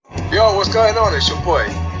Yo, what's going on? It's your boy,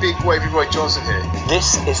 Big Wavy Roy Johnson here.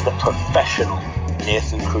 This is the professional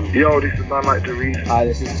Nathan Crew. Yo, this is Man Like Dorit. Hi,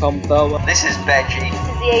 this is Tom Thurber. This is Benji. This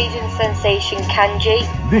is the Asian sensation Kanji.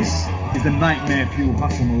 This is the Nightmare Fuel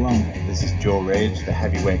Hassan Malone. This is Joe Rage, the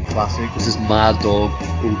heavyweight classic. This is Mad Dog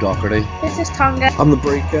O'Doherty. This is Tonga. I'm the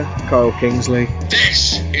Breaker, Kyle Kingsley.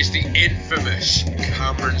 This is the infamous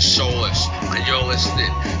Cameron Solis, and you're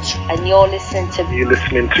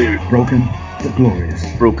listening to Broken but Glorious.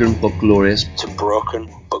 Broken but Glorious. To Broken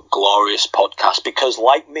but Glorious podcast, because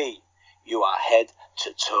like me, you are head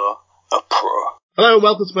to toe a pro. Hello and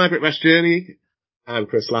welcome to my Great West Journey. I'm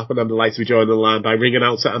Chris Lapp and I'm delighted to be joined on the line by ring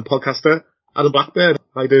announcer and podcaster Adam Blackburn.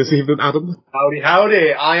 How are you doing this evening, Adam?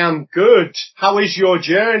 Howdy. I am good. How is your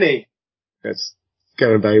journey? It's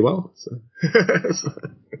going very well. So.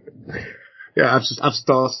 Yeah, I've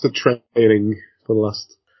started training for the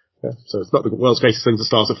last. Yeah, so it's not the world's greatest thing to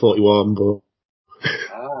start at 41, but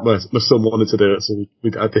my son wanted to do it, so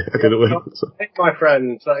I did it with him. So. My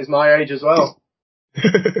friend, that is my age as well.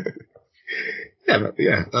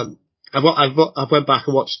 Yeah. I went back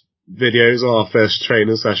and watched videos of our first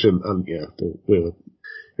training session, and we were.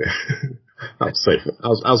 Yeah, I was safe. I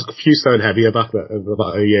was a few stone heavier back then,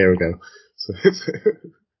 about a year ago. So it's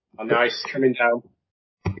nice, trimming down.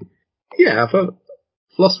 Yeah, I've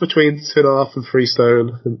lost between 2.5 and 3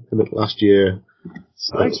 stone in the last year.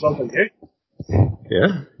 So, nice, well done you.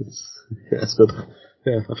 Yeah, it's good.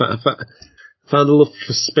 Yeah, I found a love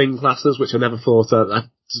for spin classes, which I never thought. I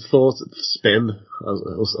thought spin. I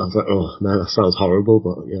was like, oh no, that sounds horrible,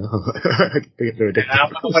 but yeah, I get very addicted. I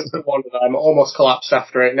went to one of them, almost collapsed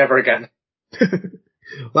after it, never again.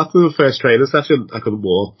 Well, after the first training session, I couldn't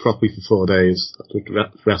walk properly for 4 days. After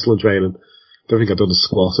wrestling training, don't think I'd done a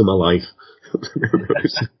squat in my life.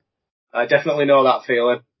 I definitely know that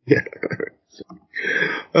feeling. Yeah.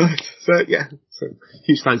 So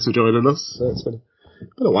huge thanks for joining us. It's been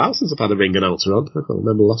a while since I've had a ring announcer on. I can't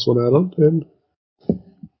remember the last one I had on.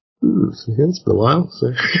 It's been a while.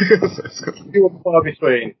 So You were far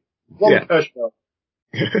between. One per show.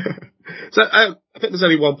 So I think there's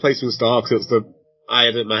only one place we can start, because I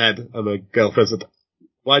had it in my head, and my girlfriend said,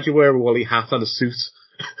 "Why'd you wear a woolly hat and a suit?"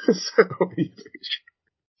 So,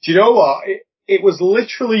 do you know what? It was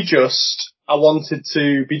literally just I wanted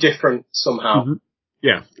to be different somehow. Mm-hmm.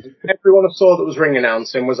 Yeah. Everyone I saw that was ring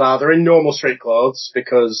announcing was either in normal street clothes,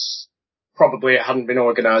 because probably it hadn't been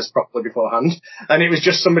organised properly beforehand, and it was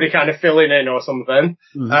just somebody kind of filling in or something,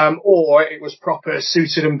 or it was proper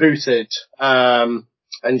suited and booted, and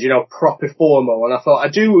proper formal. And I thought I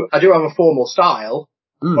do have a formal style,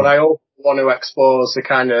 but I also want to expose the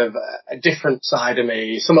kind of a different side of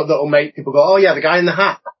me, something that will make people go, "Oh yeah, the guy in the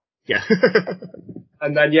hat." Yeah.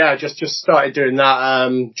 And then just started doing that,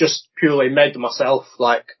 just purely made them myself,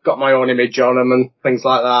 like got my own image on them and things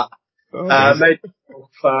like that. Made myself,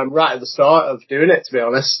 right at the start of doing it, to be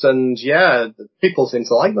honest, and people seem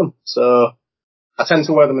to like them, so I tend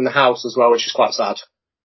to wear them in the house as well, which is quite sad.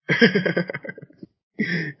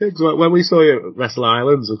 When we saw you at Wrestle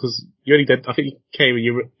Islands, because you only did, I think you came and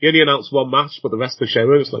you only announced one match, but the rest of the show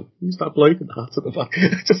was like, who's that bloke in the hat at the back?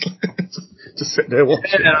 just sitting there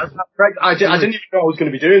watching. Yeah, I didn't even know I was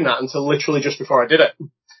going to be doing that until literally just before I did it.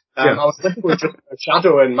 I was literally just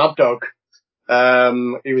shadowing Mad Dog.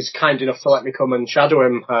 He was kind enough to let me come and shadow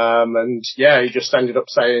him, and he just ended up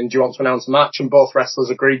saying, "Do you want to announce a match?" And both wrestlers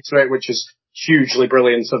agreed to it, which is hugely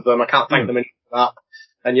brilliant of them. I can't thank them enough for that.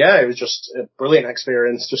 And it was just a brilliant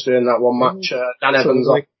experience just doing that one match. Dan Evans.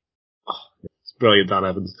 It's brilliant, Dan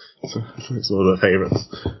Evans. It's one of my favourites.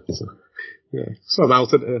 So I'm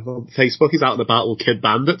out on Facebook. He's out and about with Kid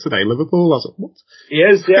Bandit today in Liverpool. I was like, what? He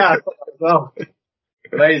is, yeah. I thought that as well.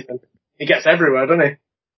 Amazing. He gets everywhere, doesn't he?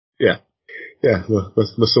 Yeah. Yeah, my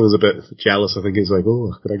son was a bit jealous. I think he's like,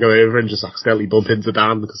 "Oh, could I go over and just accidentally bump into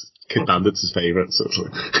Dan?" Because Kid Bandit's his favourite. So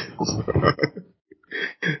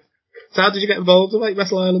how did you get involved in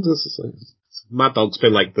Wrestle Island? Mad Dog's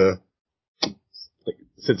been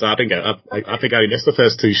since I've been going. I think I missed the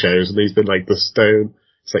first 2 shows, and he's been like the stone.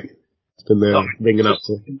 It's been ringing out.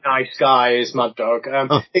 Nice guy is Mad Dog.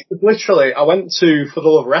 It was literally, I went to For the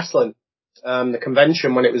Love of Wrestling, the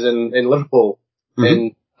convention when it was in Liverpool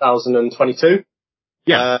in 2022.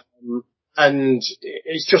 Yeah. And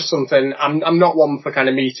it's just something, I'm not one for kind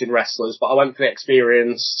of meeting wrestlers, but I went for the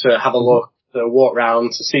experience to have a look, to walk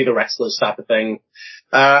around, to see the wrestlers type of thing,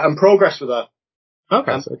 and progress with her.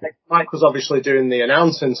 Okay. Mike was obviously doing the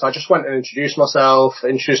announcing, so I just went and introduced myself to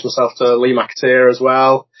Lee McAteer as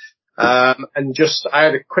well. And I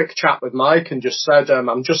had a quick chat with Mike and just said,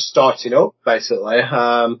 I'm just starting up, basically.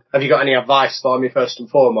 Have you got any advice for me, first and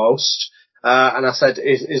foremost? And I said,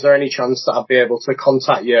 is there any chance that I'd be able to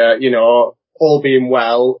contact you, all being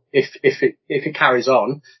well, if it carries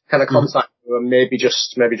on, can I contact you and maybe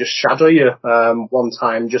just shadow you, one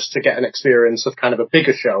time just to get an experience of kind of a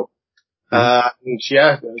bigger show? And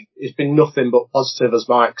yeah, it's been nothing but positive as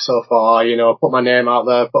Mike so far, put my name out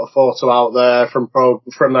there, put a photo out there from For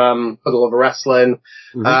the Love of Wrestling,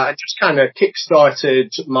 and just kind of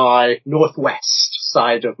kick-started my northwest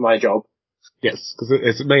side of my job. Yes, because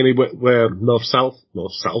it's mainly where northeast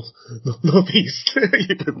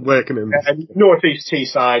you've been working in. Northeast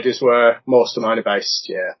Teesside is where most of mine are based,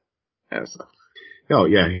 yeah. Yes. Oh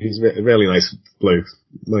yeah, he's a really nice bloke.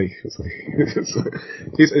 Like,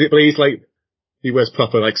 he's like, he wears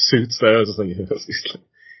proper like suits there. He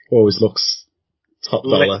always looks top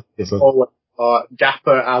dollar.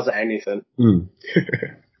 Dapper as anything.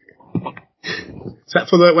 Except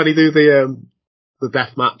for when he do the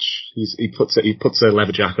death match, he puts a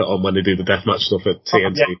leather jacket on when they do the death match stuff at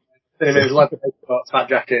TNT. Yeah. In his leather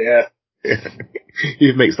jacket, yeah.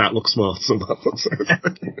 He makes that look smart somehow.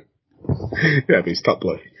 Yeah, but he's top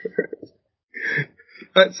bloke.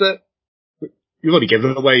 That's you've already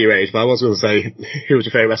given away your age, but I was going to say, who was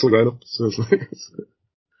your favourite wrestler growing up?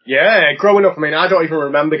 Yeah, growing up, I mean, I don't even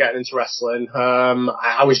remember getting into wrestling.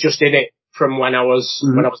 I was just in it from when I was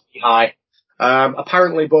high.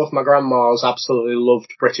 Apparently both my grandmas absolutely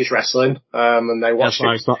loved British wrestling, and they watched it.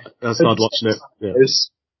 I started watching it. Yeah.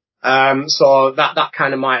 So that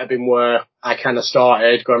kind of might have been where I kind of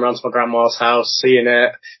started going around to my grandma's house, seeing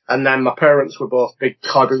it. And then my parents were both big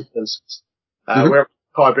car booters. We were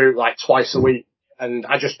car boot like twice a week, and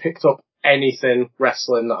I just picked up anything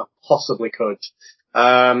wrestling that I possibly could.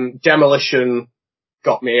 Demolition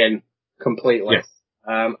got me in completely. Yes.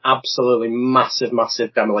 Absolutely massive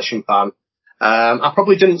Demolition fan. I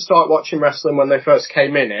probably didn't start watching wrestling when they first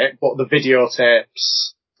came in it, but the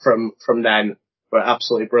videotapes from then were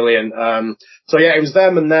absolutely brilliant. So yeah, it was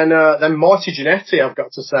them, and then Marty Jannetty, I've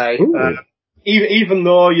got to say. Even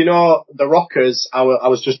though, the Rockers, I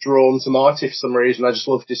was just drawn to Marty for some reason. I just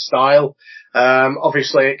loved his style.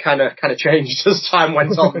 Obviously it kind of changed as time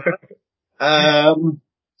went on. The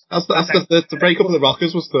breakup of the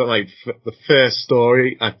Rockers was the first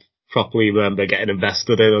story I properly remember getting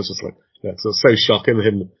invested in. I was just like, yeah, so it was so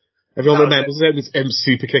shocking. Everyone remembers him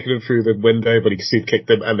super kicking him through the window, but he super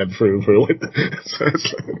kicked him and then threw him through a window.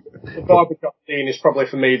 The barbershop scene is probably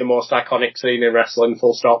for me the most iconic scene in wrestling,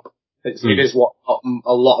 full stop. It is what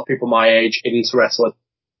a lot of people my age into wrestling.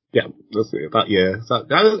 Yeah, that year. I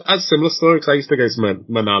had a similar story, because I used to go to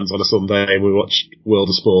my nan's on a Sunday and we watched World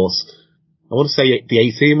of Sports. I want to say the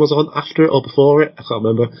A-Team was on after it or before it. I can't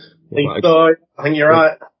remember. I think you're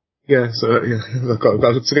right. Yeah, so yeah, I've got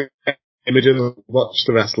to Images, watch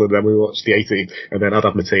the wrestling, then we watch the A-Team, and then I'd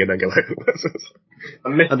have my tea and then go home.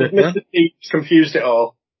 And Mr. T confused it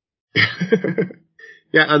all.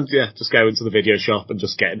 Just go into the video shop and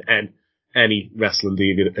just get any wrestling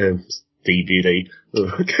DVD,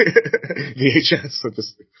 VHS.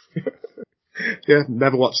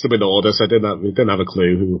 Never watched them in order, so I didn't have a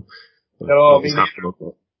clue what was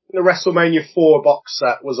happening. The WrestleMania 4 box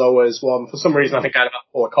set was always one. For some reason, I think I had about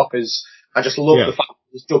 4 copies. I just love the fact that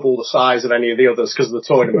it was double the size of any of the others because of the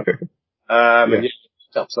tournament.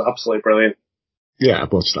 It's absolutely brilliant. Yeah,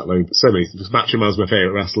 I've watched that load. So many. Macho Man's my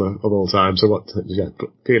favourite wrestler of all time. So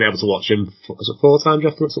being able to watch him, was it 4 times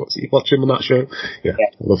afterwards? So you watch him on that show? Yeah.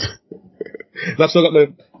 I love it. And I've still got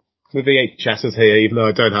the VHSs here, even though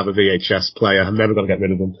I don't have a VHS player. I'm never going to get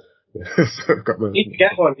rid of them. So I've got you need to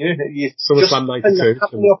get one, you SummerSlam 92.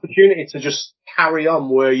 Have the opportunity to just carry on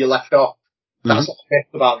where you left off. That's what I miss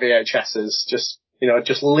about VHSs. Just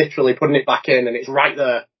literally putting it back in and it's right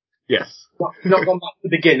there. Yes. Not gone back to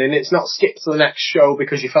the beginning. It's not skipped to the next show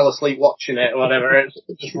because you fell asleep watching it or whatever.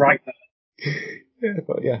 It's just right there.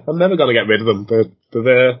 I'm never going to get rid of them. They're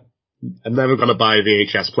there. I'm never going to buy a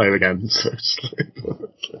VHS player again. So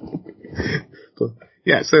but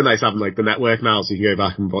yeah, it's so nice having the network now, so you can go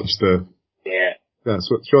back and watch the. Yeah.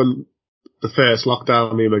 So during the first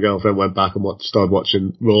lockdown, me and my girlfriend went back and started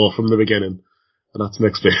watching Raw from the beginning, and that's an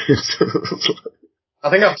experience. I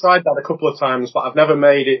think I've tried that a couple of times, but I've never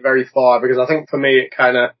made it very far because I think for me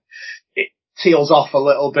it teals off a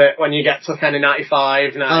little bit when you get to kind of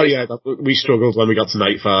 95 now. Oh yeah, we struggled when we got to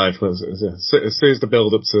 95. As soon as the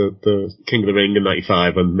build up to the King of the Ring in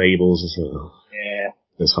 95 and Mabel's,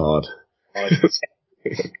 it's hard.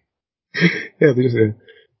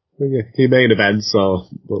 The main events are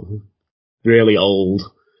really old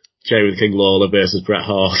Jerry the King Lawler versus Bret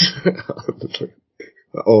Hart,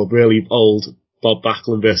 or really old Bob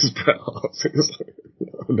Backlund versus Bret Hart.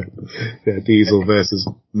 Diesel versus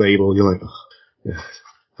Mabel, and you're like,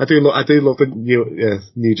 I do love the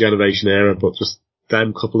new generation era, but just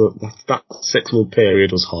them couple of that 6 month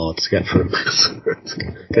period was hard to get through.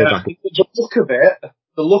 Back.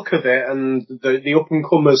 The look of it, and the up and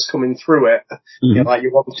comers coming through it, like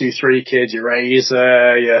your 1-2-3 Kid, your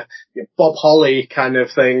Razor, your Bob Holly kind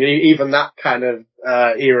of thing, even that kind of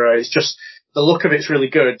era. It's just the look of it's really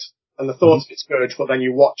good, and the thought of it's good, but then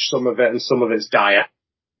you watch some of it, and some of it's dire.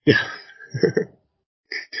 Yeah,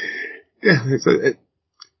 yeah.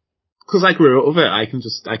 Because I grew up with it, I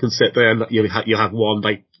can sit there and you have one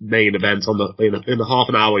like main event in a half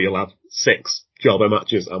an hour. You'll have 6 jobber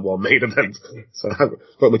matches and 1 main event. So,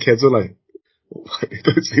 but my kids are like, I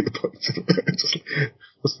don't see the point. It's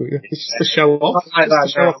just to show off. Like that,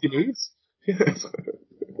 to show off your moves.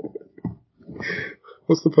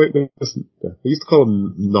 What's the point of this? We used to call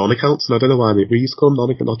them non-accounts, and I don't know why. We used to call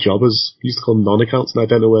them not jobbers. We used to call them non-accounts, and I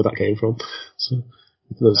don't know where that came from. So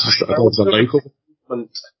it's just I thought it was a local.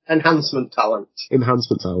 Enhancement talent.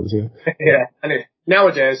 Enhancement talent, yeah. Yeah, and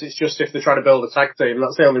nowadays it's just if they're trying to build a tag team,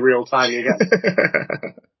 that's the only real time you get.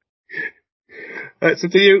 Right, so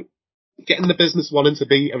do you get in the business wanting to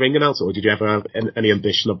be a ring announcer, or did you ever have any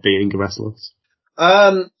ambition of being a wrestler?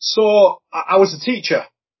 So I was a teacher.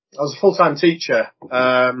 I was a full-time teacher.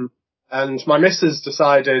 And my missus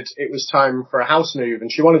decided it was time for a house move, and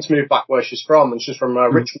she wanted to move back where she's from, and she's from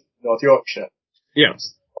Richmond, North Yorkshire.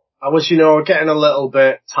 Yes. I was, getting a little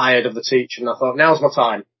bit tired of the teaching. I thought, now's my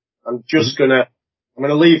time. I'm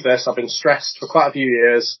gonna leave this. I've been stressed for quite a few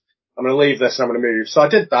years. I'm gonna leave this and I'm gonna move. So I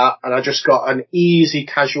did that, and I just got an easy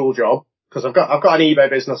casual job, because I've got an eBay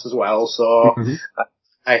business as well. So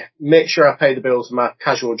I make sure I pay the bills in my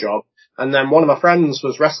casual job. And then one of my friends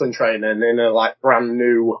was wrestling training in a brand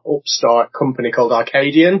new upstart company called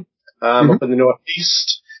Arcadian, up in the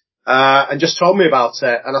Northeast. And just told me about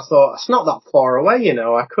it, and I thought, it's not that far away,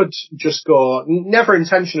 I could just go, never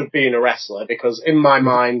intention of being a wrestler, because in my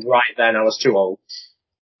mind right then I was too old.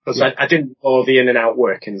 Because I didn't know the in and out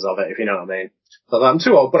workings of it, if you know what I mean. So I'm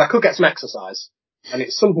too old, but I could get some exercise. And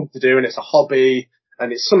it's something to do, and it's a hobby,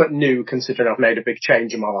 and it's something new considering I've made a big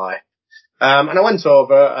change in my life. And I went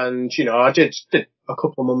over and, I did a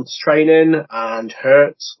couple of months training and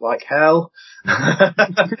hurt like hell,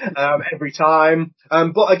 every time.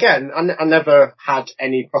 But again, I never had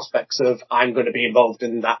any prospects of I'm going to be involved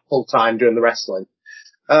in that full time doing the wrestling.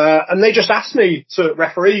 And they just asked me to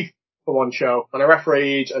referee for one show, and I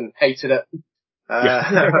refereed and hated it.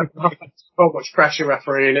 So much pressure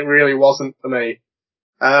refereeing, it really wasn't for me.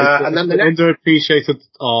 And then the next underappreciated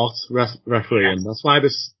art refereeing. Yes. That's why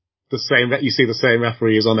you see the same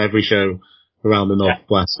referees on every show around the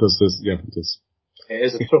Northwest, because it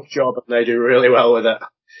is a tough job, and they do really well with it.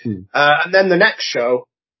 And then the next show,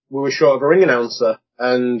 we were short of a ring announcer,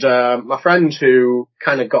 and my friend who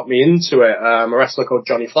kind of got me into it, a wrestler called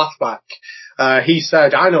Johnny Flashback, he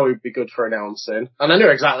said, I know who'd be good for announcing, and I knew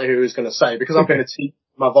exactly who he was going to say, because I've been a team,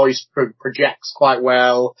 my voice projects quite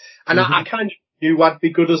well, and I kind of knew I'd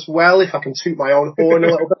be good as well if I can toot my own horn a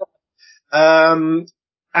little bit.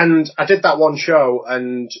 And I did that one show,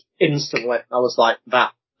 and instantly I was like,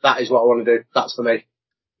 that is what I want to do. That's for me.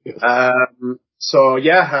 I still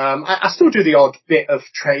do the odd bit of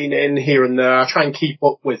training here and there. I try and keep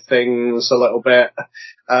up with things a little bit.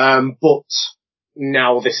 But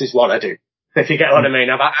now this is what I do. If you get what I mean.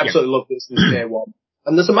 I've absolutely loved it since day one.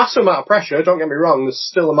 And there's a massive amount of pressure. Don't get me wrong. There's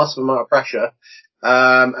still a massive amount of pressure.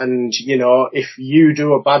 And if you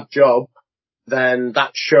do a bad job, then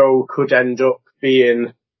that show could end up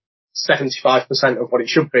being 75% of what it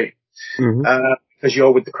should be, because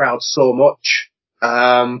you're with the crowd so much.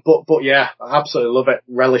 But yeah, I absolutely love it,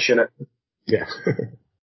 relish in it. Yeah.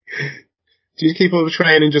 Do you keep up with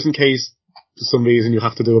training just in case for some reason you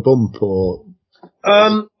have to do a bump, or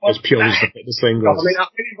it's purely just a fitness thing? I mean,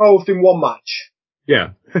 I've been involved in one match.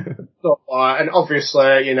 Yeah. So, and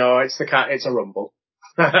obviously, it's a rumble.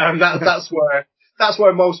 That's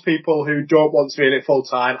where most people who don't want to be in it full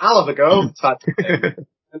time, I'll have a go type of thing.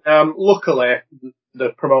 And, luckily,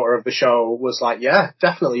 the promoter of the show was like, yeah,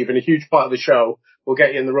 definitely, you've been a huge part of the show. We'll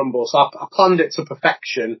get you in the Rumble. So I planned it to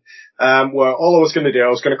perfection, where all I was going to do, I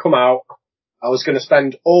was going to come out, I was going to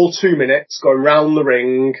spend all 2 minutes going round the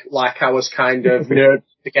ring like I was kind of nervous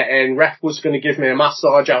to get in. Ref was going to give me a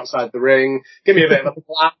massage outside the ring, give me a bit of a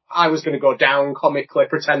slap. I was going to go down comically,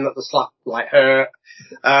 pretend that the slap hurt.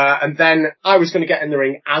 And then I was going to get in the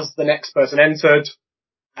ring as the next person entered.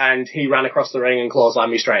 And he ran across the ring and clotheslined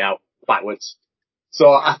me straight out, backwards. So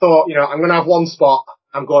I thought, I'm going to have one spot,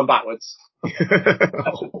 I'm going backwards.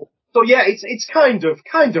 So yeah, it's kind of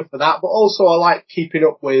for that, but also I like keeping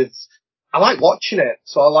up with, I like watching it,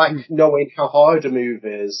 so I like knowing how hard a move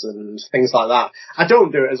is and things like that. I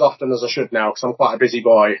don't do it as often as I should now because I'm quite a busy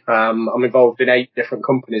boy. I'm involved in 8 different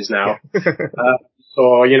companies now.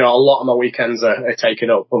 So, you know, a lot of my weekends are taken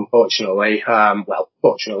up, unfortunately.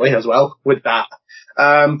 Fortunately as well with that.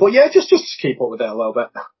 But yeah, just to keep up with it a little bit.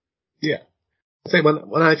 Yeah. See,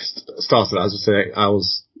 when I started, as I say,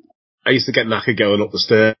 I used to get knackered going up the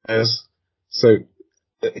stairs. So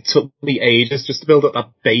it took me ages just to build up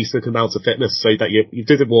that basic amount of fitness so that you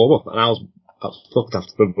do the warm-up, and I was fucked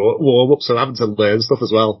after the warm-up, so having to learn stuff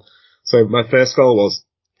as well. So my first goal was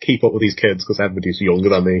keep up with these kids, because everybody's younger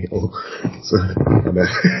than me.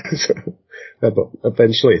 But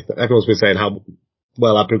eventually, everyone's been saying how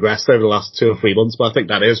well I've progressed over the last 2 or 3 months, but I think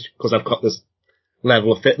that is because I've got this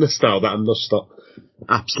level of fitness now that I'm just not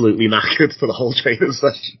absolutely knackered for the whole training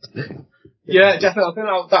session. Yeah, definitely. I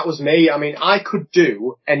think that was me. I mean, I could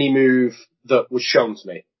do any move that was shown to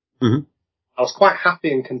me. Mm-hmm. I was quite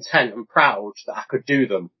happy and content and proud that I could do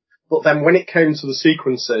them. But then when it came to the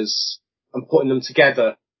sequences and putting them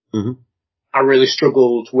together, I really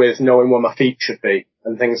struggled with knowing where my feet should be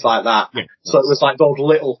and things like that. Yeah, so it was like those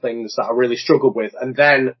little things that I really struggled with. And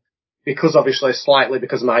then, because obviously slightly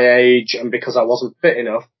because of my age and because I wasn't fit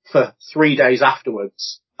enough, for 3 days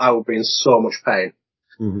afterwards, I would be in so much pain.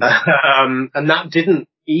 And that didn't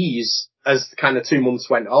ease as kind of 2 months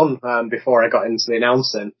went on, before I got into the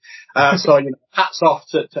announcing. So, you know, hats off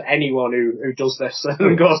to anyone who does this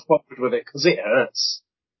and goes forward with it, because it hurts.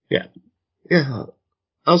 Yeah. Yeah.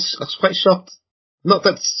 I was quite shocked. Not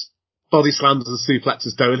that body slams and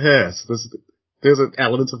suplexes don't hurt. There's an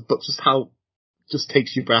element of, but just how, just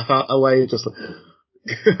takes your breath away, just like,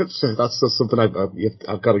 so that's just something I've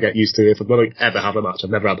got to get used to. If I'm going to ever have a match, I've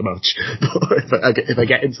never had a match. But if I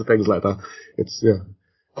get into things like that, it's, yeah.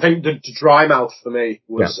 I think the dry mouth for me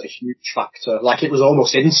was a huge factor. Like, it was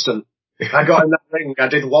almost instant. I got in that ring, I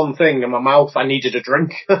did one thing, and my mouth, I needed a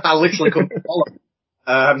drink. I literally couldn't follow.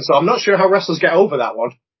 So I'm not sure how wrestlers get over that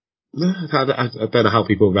one. I don't know how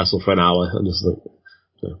people wrestle for an hour. I'm just like,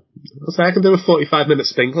 I'll say I can do a 45-minute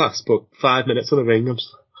spin class, but 5 minutes in the ring, I'm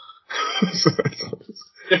just...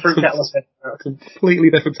 Different kettle of fish. Completely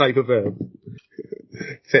different type of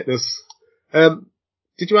fitness.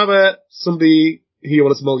 Did you have somebody who you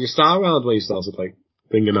wanted to mold your style around when you started, like,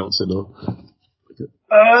 ring announcing or?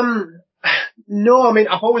 No, I mean,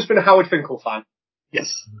 I've always been a Howard Finkel fan.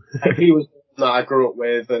 Yes. He was the one that I grew up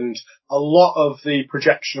with, and a lot of the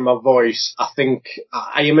projection of my voice, I think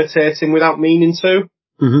I imitate him without meaning to.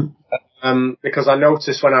 Because I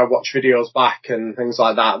notice when I watch videos back and things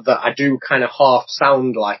like that I do kind of half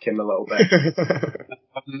sound like him a little bit.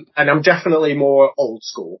 And I'm definitely more old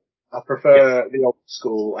school. I prefer the old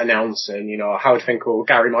school announcing, you know, Howard Finkel,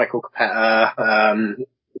 Gary Michael Capetta,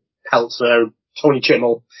 Peltzer, Tony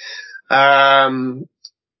Chimmel.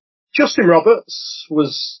 Justin Roberts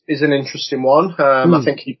is an interesting one. I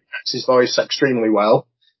think he projects his voice extremely well.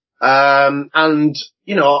 And,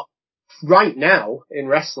 you know, right now in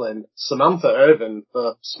wrestling, Samantha Irvin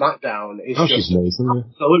for SmackDown is just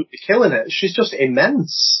absolutely killing it. She's just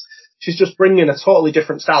immense. She's just bringing a totally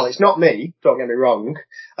different style. It's not me, don't get me wrong,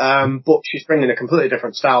 but she's bringing a completely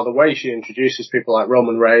different style. The way she introduces people like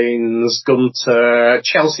Roman Reigns, Gunther,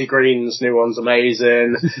 Chelsea Green's new one's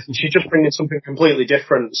amazing. She's just bringing something completely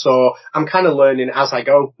different. So I'm kind of learning as I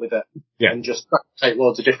go with it, and just take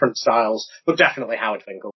loads of different styles, but definitely Howard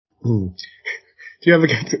Finkel. Do you ever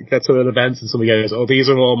get to an event and somebody goes, "Oh, these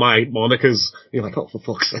are all my monikers"? You're like, "Oh, for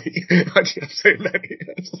fuck's sake!" I do have so many.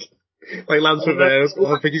 Like Lance Rivera's.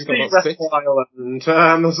 I think he's got about 6. Island.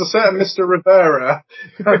 There's a certain Mr. Rivera.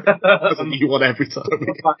 You won every time.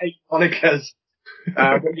 About 8 monikers.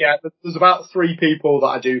 But yeah, there's about 3 people that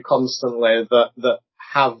I do constantly that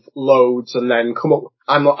have loads and then come up.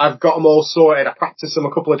 I've got them all sorted. I practice them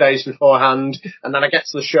a couple of days beforehand, and then I get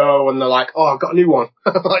to the show and they're like, "Oh, I've got a new one."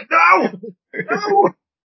 I'm like, "No, no."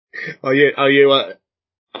 Are you?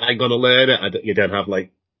 I'm gonna learn it. You don't have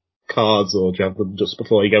like cards, or do you have them just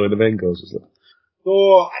before you go in the ring? Or just like...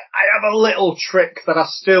 So I have a little trick that I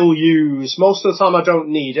still use. Most of the time I don't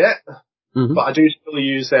need it, but I do still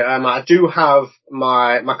use it. I do have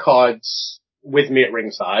my cards with me at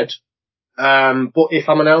ringside. But if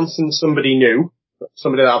I'm announcing somebody new,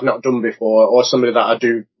 somebody that I've not done before, or somebody that I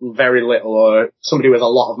do very little, or somebody with a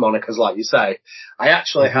lot of monikers, like you say, I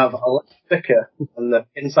actually have a little sticker on the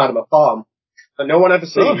inside of my palm that no one ever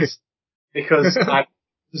sees, because I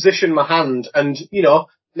position my hand, and, you know,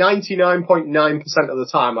 99.9% of the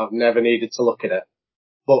time I've never needed to look at it.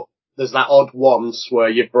 But there's that odd once where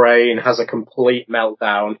your brain has a complete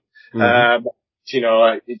meltdown. You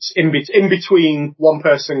know, it's in between one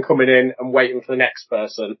person coming in and waiting for the next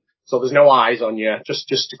person. so there's no eyes on you.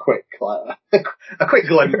 Just a quick, like, a quick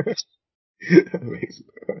glimpse.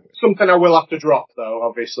 Something I will have to drop though,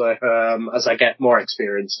 obviously, as I get more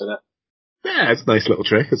experience in it. Yeah, it's a nice little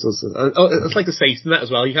trick. It's like the safety net as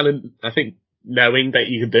well. You kind of, I think, knowing that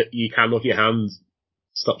you can look your hands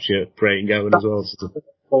stops your brain going as well.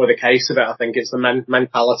 More the case of it, I think it's the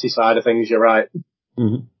mentality side of things. You're right.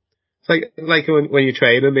 Mm-hmm. It's like when you're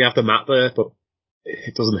training, they have the mat there, but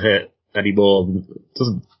it doesn't hurt anymore. It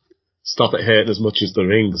doesn't stop it hurting as much as the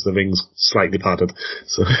ring, because the ring's slightly padded.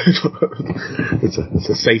 So it's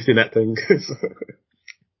a safety net thing.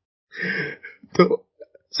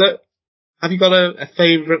 So have you got a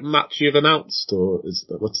favourite match you've announced, or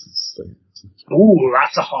what's this thing? Ooh,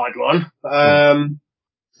 that's a hard one.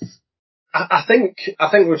 I think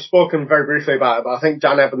we've spoken very briefly about it, but I think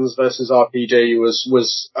Dan Evans versus RPG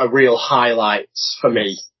was a real highlight for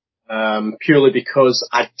me, purely because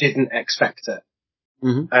I didn't expect it,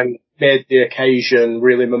 and made the occasion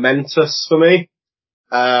really momentous for me.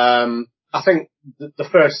 I think the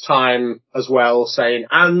first time as well saying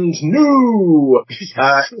 "and new" is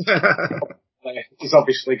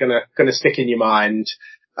obviously gonna stick in your mind.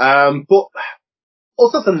 But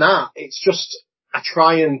other than that, it's just I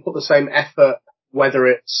try and put the same effort, whether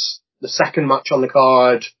it's the second match on the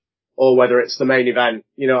card or whether it's the main event.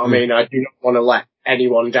 You know what I mean? I do not want to let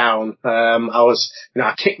anyone down.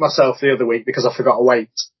 I kicked myself the other week because I forgot to wait.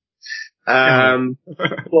 But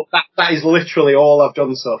that is literally all I've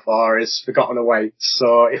done so far is forgotten to wait.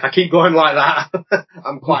 So if I keep going like that,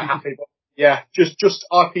 I'm quite happy. But yeah, just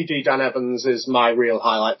RPG Dan Evans is my real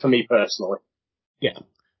highlight for me personally. Yeah.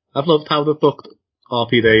 I've loved how they've booked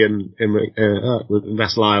RPD in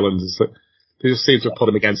Wrestle Island. They just seem to have put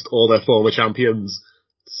him against all their former champions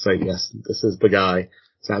to say, yes, this is the guy.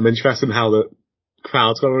 So I'm interested in how the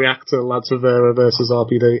crowd's going to react to Lads Rivera versus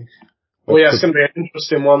RPD. Oh yeah, it's going to be an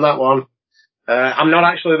interesting one, that one. I'm not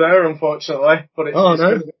actually there, unfortunately, but it's going to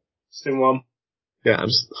be an interesting one. Yeah,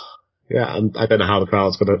 I don't know how the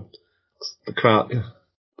crowd's going to... The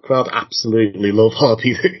crowd absolutely love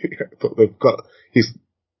RPD, but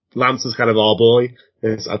Lance is kind of our boy.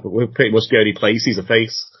 We're pretty much the only place he's a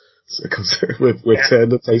face. Because we've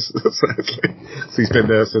turned the face. So he's been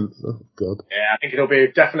there since. Oh, God. Yeah, I think it'll be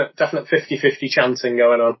a definite 50-50 chanting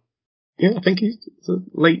going on. Yeah, I think he's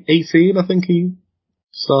late 18. I think he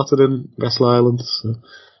started in Wrestle Island. So,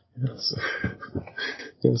 so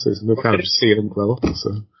we're proud of seeing him grow up.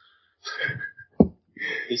 So.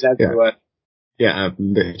 He's everywhere. Yeah, I have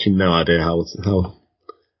literally no idea how.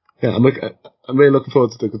 Yeah, I'm really looking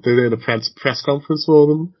forward to doing a press conference for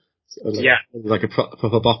them. Like a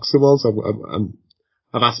proper boxing one. So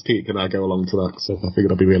I've asked Pete, can I go along to that? So I think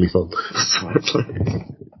it'll be really fun.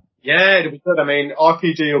 Yeah, it'll be good. I mean,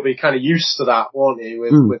 RPG will be kind of used to that, won't he,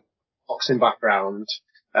 with boxing background.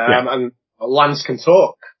 And Lance can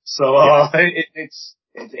talk. So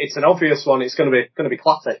it's an obvious one. It's going to be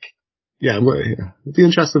classic. Yeah, it'd be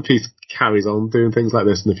interesting if Pete carries on doing things like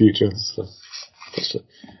this in the future. So,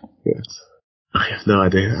 I have no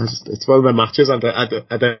idea. It's one of the matches. I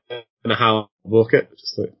don't know how I book it.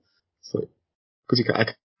 Because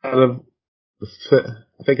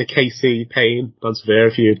I think a KC Payne, Lansvere,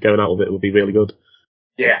 if you're going out with it, would be really good.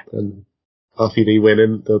 Yeah. And RPD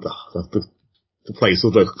winning, the place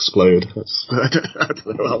will explode. I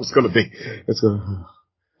don't know how it's going to be.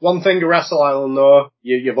 One thing to Wrestle Island though,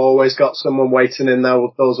 you've always got someone waiting in there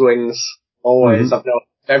with those wings. Always. I've known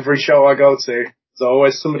every show I go to, there's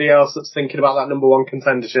always somebody else that's thinking about that number one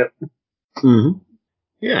contendership.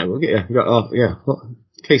 Yeah,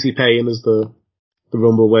 Casey Payne is the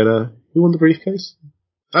Rumble winner. Who won the briefcase?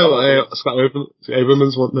 Scott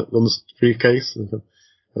Oberman's won the briefcase.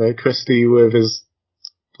 Christie with his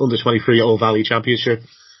under 23 All Valley Championship.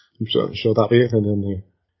 I'm sure that'll be it. And then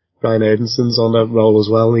Brian Edenson's on a roll as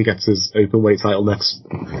well, and he gets his open weight title next.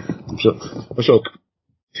 I'm sure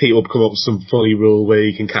Pete will come up with some funny rule where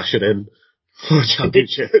you can cash it in for a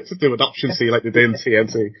championship to do an option C like they did in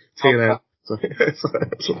TNA.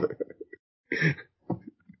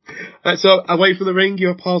 So away from the ring,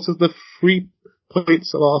 you're part of the 3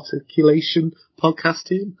 Points of Articulation podcast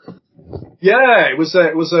team. Yeah, it was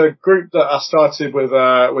a group that I started with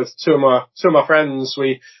two of my friends.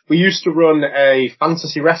 We used to run a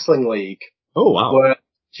fantasy wrestling league. Oh wow! Where,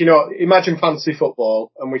 imagine fantasy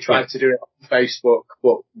football, and we tried to do it on Facebook,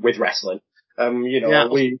 but with wrestling. I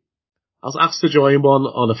was asked to join one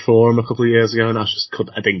on a forum a couple of years ago, and I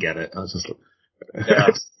didn't get it. I was just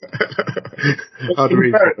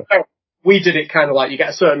we did it kind of like you get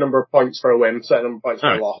a certain number of points for a win, certain number of points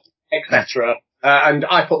for a loss, etc. And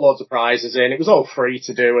I put loads of prizes in. It was all free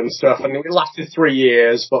to do and stuff, and it lasted 3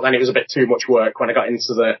 years, but then it was a bit too much work when I got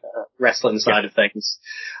into the wrestling side of things.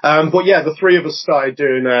 But yeah, the three of us started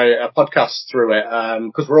doing a podcast through it,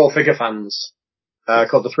 because we're all figure fans,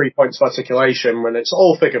 called the 3 Points of Articulation, when it's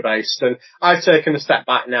all figure based. And I've taken a step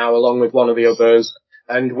back now along with one of the others,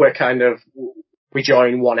 and we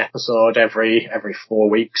join one episode every 4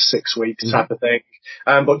 weeks, 6 weeks type of thing.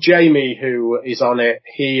 But Jamie, who is on it,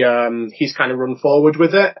 he's kind of run forward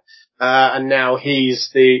with it. And now he's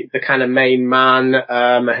the kind of main man,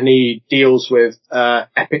 and he deals with,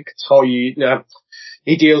 epic toy,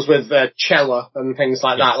 he deals with, Cella and things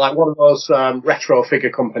like that, like one of those, retro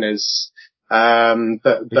figure companies,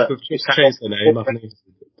 that just changed the name, haven't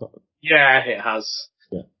they? Yeah, it has.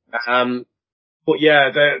 Yeah. But yeah,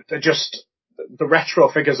 they're just, the retro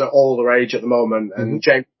figures are all the rage at the moment, and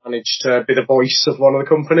James managed to be the voice of one of the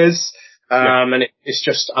companies, and it's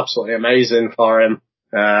just absolutely amazing for him.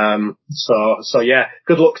 So yeah,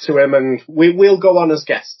 good luck to him, and we'll go on as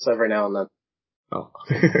guests every now and then. Oh.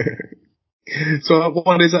 So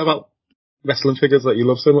what is it about wrestling figures that you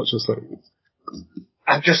love so much?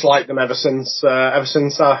 I've just liked them ever since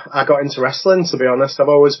I got into wrestling, to be honest. I've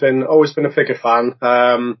always been a figure fan.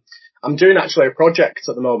 I'm doing actually a project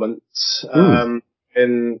at the moment,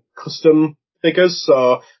 in custom figures.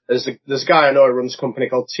 So there's a guy I know who runs a company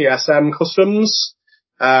called TSM Customs,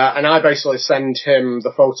 and I basically send him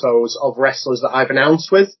the photos of wrestlers that I've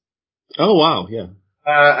announced with. Oh wow, yeah.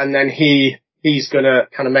 And then he's gonna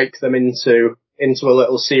kind of make them into a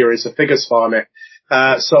little series of figures for me.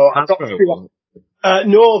 So I've got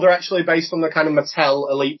no, they're actually based on the kind of Mattel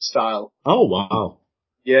Elite style. Oh wow.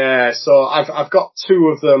 Yeah, so I've got 2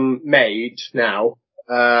 of them made now,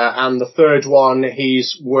 and the third one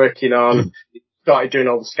he's working on. He started doing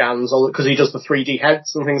all the scans, because he does the 3D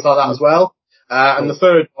heads and things like that as well. And the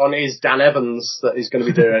third one is Dan Evans that he's going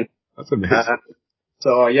to be doing. That's amazing.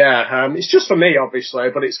 So yeah, it's just for me,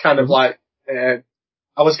 obviously, but it's kind of like, I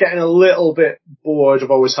was getting a little bit bored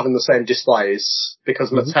of always having the same displays,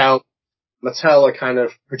 because Mattel are kind of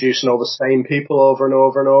producing all the same people over and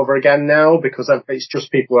over and over again now, because it's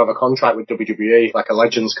just people who have a contract with WWE, like a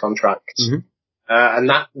Legends contract. And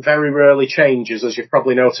that very rarely changes, as you've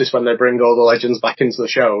probably noticed when they bring all the Legends back into the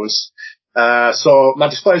shows. So my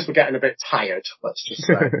displays were getting a bit tired, let's just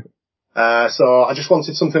say. So I just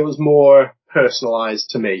wanted something that was more personalised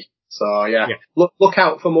to me. So yeah. Look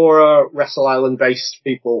out for more Wrestle Island based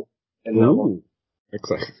people in that one.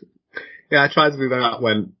 Excellent. Yeah, I tried to do that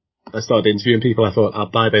when I started interviewing people. I thought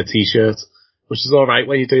I'd buy their t-shirt, which is alright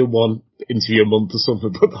when you do one interview a month or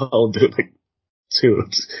something, but I'll do like 2,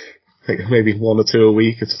 like maybe 1 or 2 a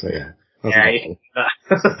week. It's like, I've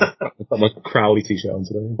got my Crowley t-shirt on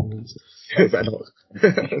today.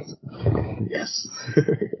 Yes.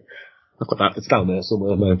 I've got that. It's down there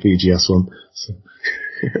somewhere, my VGS one. So.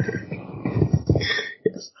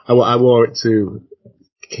 Yes. I wore it to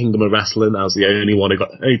Kingdom of Wrestling. I was the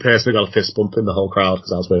only person who got a fist bump in the whole crowd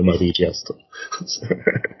because I was wearing my VGS stuff. So,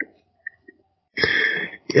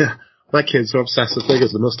 yeah, my kids are obsessed with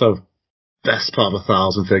figures. They must have best part of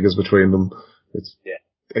 1,000 figures between them.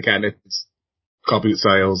 Again, it's copy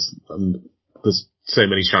sales, and there's so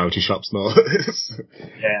many charity shops now.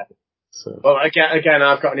 Yeah. So. Well, again,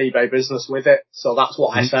 I've got an eBay business with it, so that's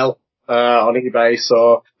what I sell on eBay.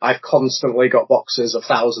 So I've constantly got boxes of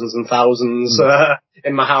thousands and thousands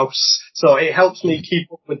in my house. So it helps me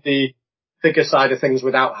keep up with the figure side of things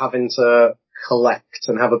without having to collect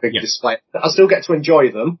and have a big display. I still get to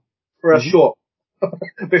enjoy them for a short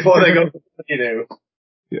before they go to you know.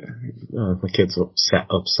 Yeah, my kids are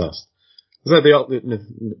obsessed. So the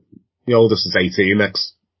oldest is 18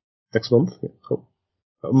 next month.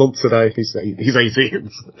 A month today, he's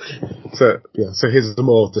 18. So his is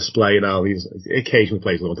more display now. He occasionally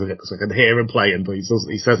plays with them because I can hear him playing, but he says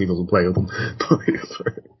he doesn't play with them.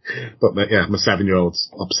 But my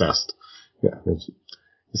 7-year-old's obsessed. Yeah,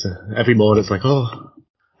 every morning it's like, oh,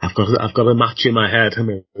 I've got a match in my head,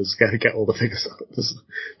 and it's got to get all the figures out.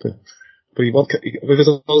 But with his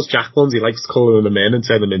those Jack ones, he likes colouring them in and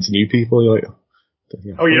turn them into new people. You're like,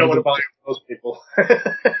 you don't want to buy those people.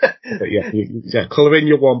 But colour in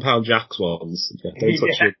your £1 Jacks ones. Yeah, don't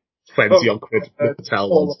touch your 20 odd quid Mattel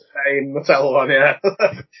ones. Same Mattel one, yeah.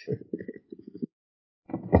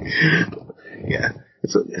 Yeah,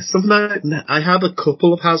 it's something I had a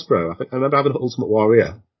couple of Hasbro. I remember having an Ultimate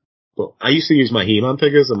Warrior, but I used to use my He-Man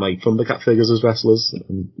figures and my Thundercat figures as wrestlers.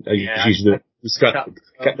 And I used to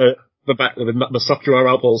get the sock drawer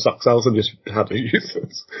out, pull the socks out, and just had to use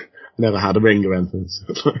it. Never had a ring or anything.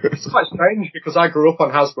 It's quite strange because I grew up on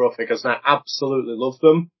Hasbro figures and I absolutely love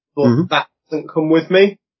them, but that doesn't come with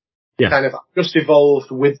me. Yeah. Kind of just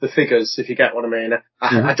evolved with the figures, if you get what I mean.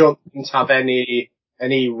 I don't have any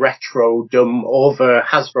retro dumb over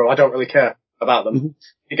Hasbro. I don't really care about them.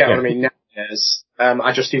 You get what I mean? Nowadays,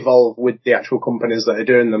 I just evolve with the actual companies that are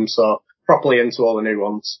doing them, so properly into all the new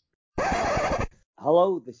ones.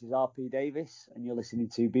 Hello, this is RP Davis, and you're listening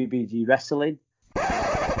to BBG Wrestling.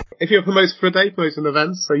 If you're promoted for a day, promoting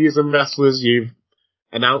events, so using wrestlers you've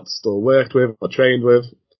announced or worked with or trained with,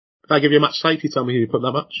 if I give you a match type, you tell me who you put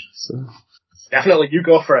that match. So. Definitely, you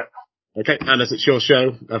go for it. Okay, and as it's your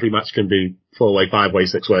show, every match can be 4-way, 5-way,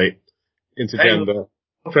 6-way, intergender.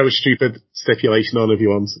 Throw a stupid stipulation on if you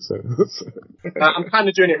want. So. I'm kind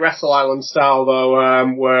of doing it Wrestle Island style though,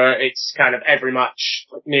 where it's kind of every match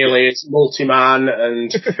nearly it's multi-man,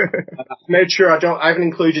 and I've made sure I haven't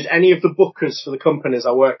included any of the bookers for the companies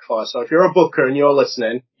I work for. So if you're a booker and you're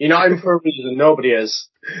listening, you're not in for a reason. Nobody is.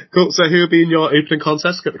 Cool. So who will be in your opening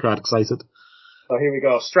contest? Get the crowd excited. So here we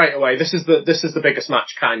go. Straight away. This is the biggest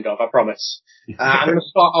match, kind of. I promise. I'm going to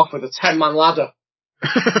start off with a 10-man ladder.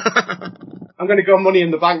 I'm going to go Money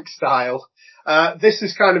in the Bank style. This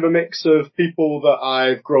is kind of a mix of people that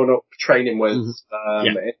I've grown up training with in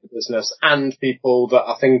the business, and people that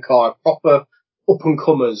I think are proper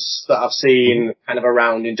up-and-comers that I've seen kind of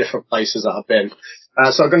around in different places that I've been.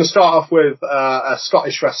 So I'm going to start off with a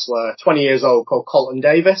Scottish wrestler, 20 years old, called Colton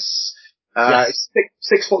Davis. He's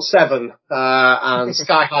 6'7", and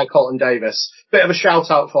sky-high Colton Davis. Bit of a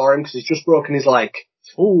shout-out for him because he's just broken his leg.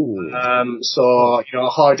 Ooh. So, a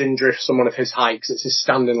hard injury for someone of his height, 'cause it's his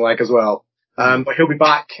standing leg as well. But he'll be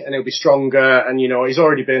back and he'll be stronger, and he's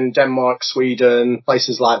already been Denmark, Sweden,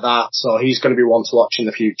 places like that, so he's going to be one to watch in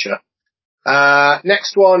the future.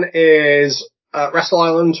 Next one is, Wrestle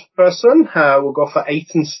Island person, we'll go for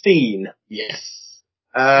Ethan Steen. Yes.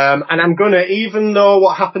 And I'm gonna, even though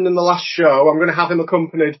what happened in the last show, I'm gonna have him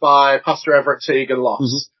accompanied by Pastor Everett Teague and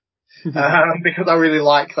Loss. Because I really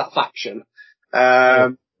like that faction. I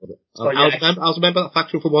was a member of that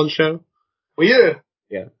faction for one show. Were you?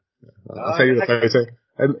 Yeah. I'll tell you the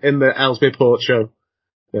photo. In the Ellesmere Port show,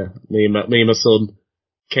 me and my son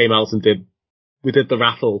came out and we did the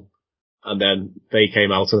raffle, and then they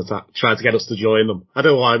came out and tried to get us to join them. I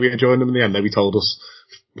don't know why we joined them in the end, nobody told us,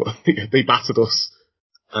 but they battered us,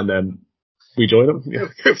 and then we joined them. Yeah.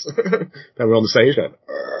 Then we're on the stage then.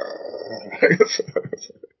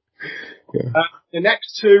 Yeah. The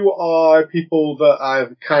next two are people that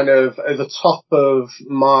I've kind of at the top of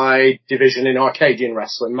my division in Arcadian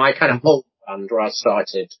wrestling, my kind of old band where I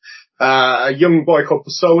started. A young boy called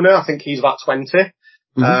Persona, I think he's about 20.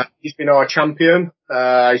 He's been our champion.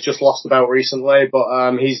 He's just lost the belt recently,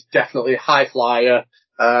 but he's definitely a high flyer.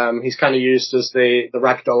 He's kind of used as the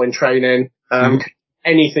ragdoll in training.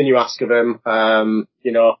 Anything you ask of him,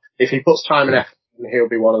 if he puts time and effort, he'll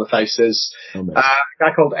be one of the faces. A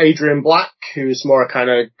guy called Adrian Black, who's more a kind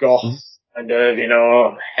of goth, kind of,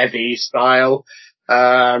 heavy style,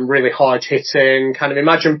 really hard hitting, kind of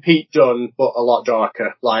imagine Pete Dunne, but a lot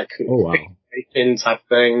darker, like, type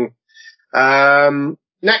thing.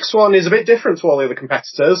 Next one is a bit different to all the other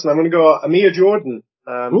competitors, and I'm going to go Amir Jordan,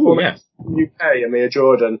 UK, Amir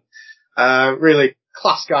Jordan. Really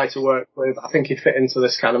class guy to work with. I think he'd fit into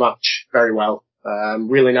this kind of match very well.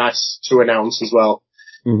 Really nice to announce as well.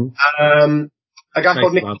 A guy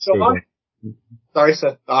called Nicky Starr. Sorry,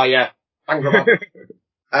 sir. Oh, yeah.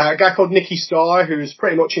 A guy called Nicky Starr, who's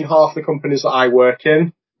pretty much in half the companies that I work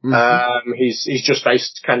in. He's just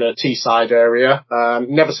based kind of Teesside area.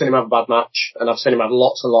 Never seen him have a bad match, and I've seen him have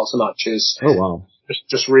lots and lots of matches. Oh, wow.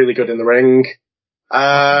 Just really good in the ring.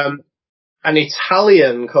 An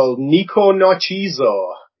Italian called Nico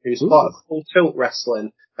Narciso, who's part of Full Tilt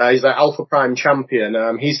Wrestling. He's the Alpha Prime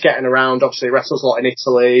champion. He's getting around, obviously wrestles a lot in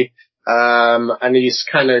Italy, and he's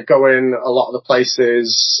kind of going a lot of the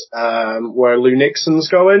places, where Lou Nixon's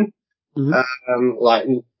going. Like,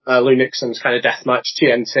 Lou Nixon's kind of deathmatch,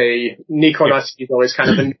 TNT. Nico Narciso is always kind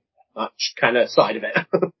of the match kind of side of it.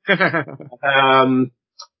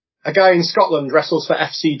 A guy in Scotland wrestles for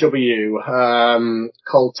FCW,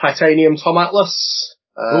 called Titanium Tom Atlas.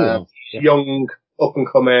 Young, up and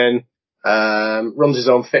coming, runs his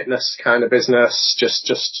own fitness kind of business,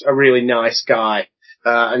 just a really nice guy,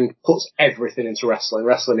 and puts everything into wrestling.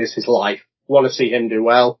 Wrestling is his life. Want to see him do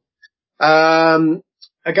well.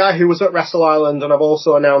 A guy who was at Wrestle Island, and I've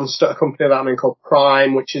also announced at a company that I'm in called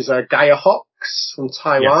Prime, which is Gaia Hawks from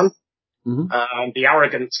Taiwan. The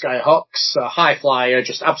arrogant Gaia Hawks, high flyer,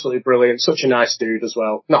 just absolutely brilliant. Such a nice dude as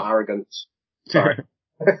well. Not arrogant. Sorry.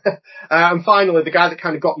 And finally, the guy that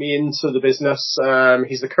kind of got me into the business,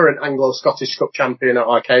 he's the current Anglo-Scottish Cup champion at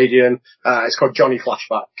Arcadian. It's called Johnny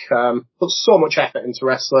Flashback. Puts so much effort into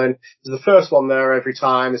wrestling. He's the first one there every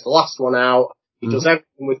time. He's the last one out. He does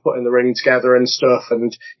everything with putting the ring together and stuff,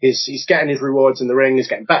 and he's getting his rewards in the ring. He's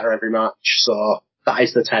getting better every match. So that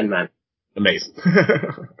is the 10 men. Amazing.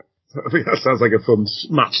 I think that sounds like a fun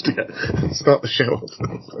match to get start the show off.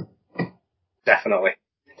 Definitely.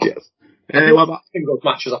 Yes. What about singles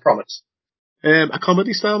matches? I promise. A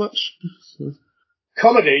comedy style match.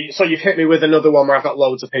 Comedy. So you've hit me with another one where I've got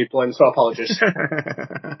loads of people in. So apologies.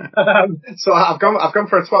 So I've gone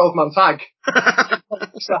for a 12-man tag.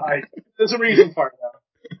 There's a reason for it though.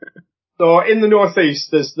 So in the Northeast,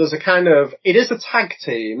 there's a kind of, it is a tag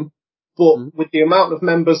team, but with the amount of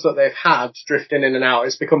members that they've had drifting in and out,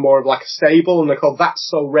 it's become more of like a stable, and they're called That's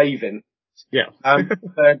So Raven. Yeah.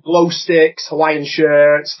 Glow sticks, Hawaiian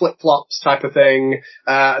shirts, flip-flops type of thing.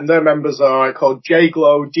 And their members are called J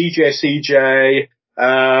Glow, DJ CJ,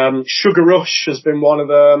 Sugar Rush has been one of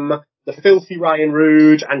them, the Filthy Ryan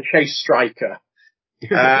Rude, and Chase Striker.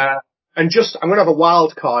 And I'm going to have a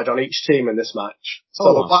wild card on each team in this match.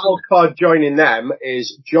 So the wild card joining them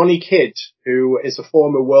is Johnny Kidd, who is a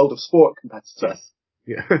former World of Sport competitor.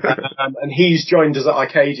 Yeah. And he's joined us at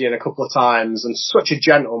Arcadian a couple of times, and such a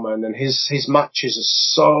gentleman, and his matches are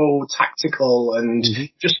so tactical and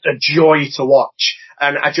just a joy to watch.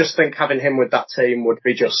 And I just think having him with that team would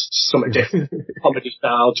be just something different. Comedy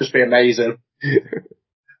style, just be amazing.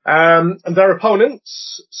 And their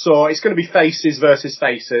opponents, so it's going to be faces versus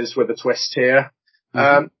faces with a twist here.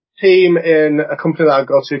 Team in a company that I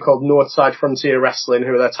go to called Northside Frontier Wrestling,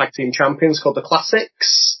 who are their tag team champions, called the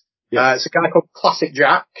Classics. It's a guy called Classic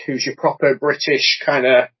Jack, who's your proper British kind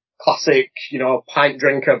of classic, pint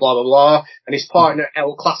drinker, blah, blah, blah. And his partner,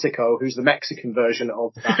 El Clasico, who's the Mexican version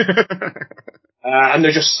of that. And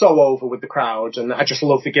they're just so over with the crowd, and I just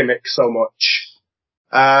love the gimmick so much.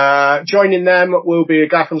 Joining them will be a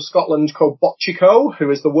guy from Scotland called Botchico, who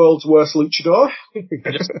is the world's worst luchador.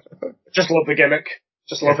 just love the gimmick.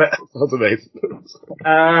 Just love it. That's amazing.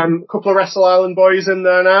 Couple of Wrestle Island boys in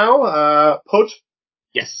there now. Pud.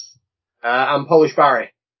 Yes. And Polish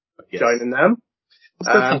Barry joining them.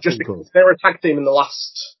 Just because they were a tag team in the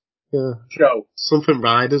last show. Something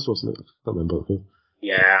Riders, wasn't it? I can't remember.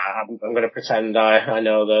 Yeah, I'm going to pretend I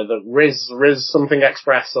know the Riz something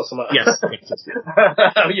Express or something. Yes.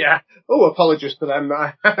 Yeah. Oh, apologies to them.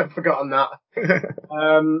 I've forgotten that.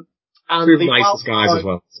 And two nicest guys as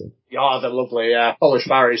well. So. Yeah, they're lovely. Yeah, Polish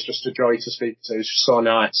Barry's just a joy to speak to. He's just so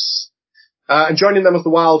nice. And joining them as the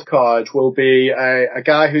wild card will be a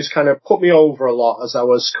guy who's kind of put me over a lot as I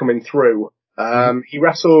was coming through. He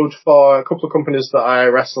wrestled for a couple of companies that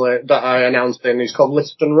I announced in. He's called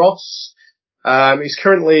Liston Ross. He's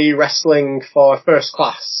currently wrestling for First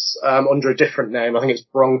Class, under a different name. I think it's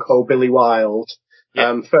Bronco Billy Wild.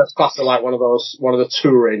 First Class are like one of the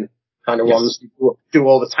touring kind of ones who do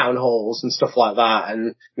all the town halls and stuff like that,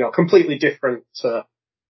 and, completely different to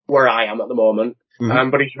where I am at the moment.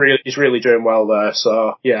 But he's really doing well there.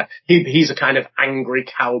 So yeah, he's a kind of angry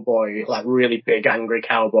cowboy, like really big angry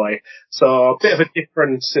cowboy. So a bit of a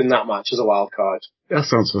difference in that match as a wild card. That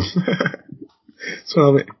sounds fun.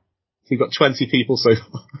 So you've got 20 people so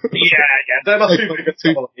far. Yeah, they're not too big a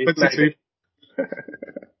 22.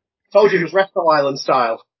 Told you it was Wrestle Island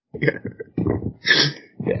style. Yeah.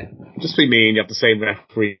 Just be me and you have the same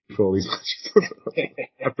referee for all these matches.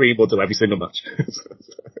 Referee will do every single match.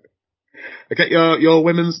 Okay, your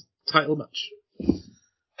women's title match.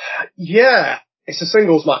 Yeah, it's a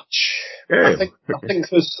singles match. Yeah. I think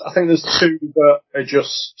there's two that are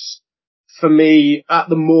just, for me at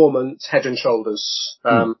the moment, head and shoulders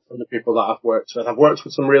from the people that I've worked with. I've worked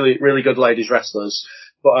with some really really good ladies wrestlers,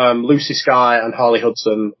 but Lucy Sky and Harley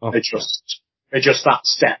Hudson are just that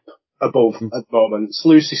step above at the moment. So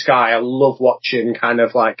Lucy Sky, I love watching kind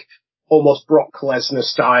of like almost Brock Lesnar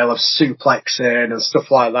style of suplexing and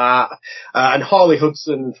stuff like that. And Harley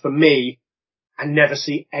Hudson, for me, I never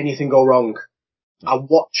see anything go wrong. I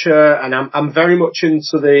watch her, and I'm very much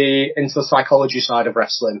into the psychology side of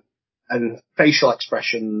wrestling and facial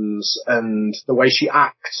expressions, and the way she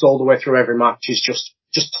acts all the way through every match is just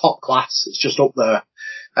top class. It's just up there.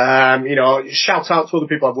 Shout out to other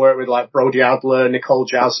people I've worked with like Brody Adler, Nicole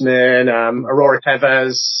Jasmine, Aurora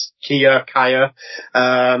Tevez, Kaya.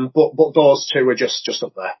 But those two are just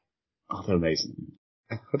up there. Oh, they're amazing.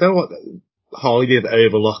 I don't know what Harley did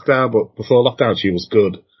over lockdown, but before lockdown she was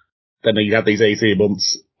good. Then you had these 18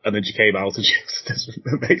 months, and then she came out and she was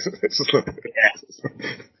amazing. It's just like,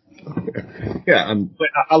 Yeah, and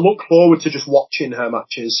I look forward to just watching her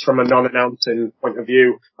matches from a non-announcing point of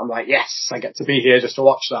view. I'm like, yes, I get to be here just to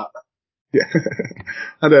watch that. yeah,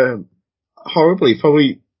 and horribly,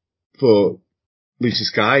 probably for Lucy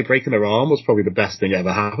Sky, breaking her arm was probably the best thing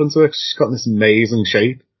ever happened to her. 'Cause she's got this amazing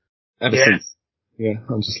shape ever since. Yeah,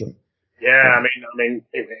 I'm just like. Yeah, I mean,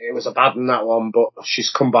 it was a bad one, that one, but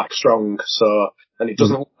she's come back strong. So, and it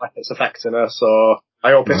doesn't look like it's affecting her. So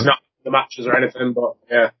I hope it's not the matches or anything. But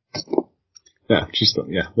yeah. Yeah,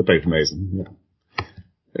 they're both amazing. Yeah.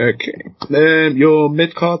 Okay. Your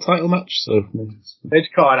mid-card title match. So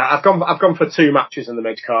Mid-card, I've gone for 2 matches in the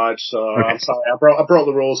mid-card. So okay. I'm sorry, I brought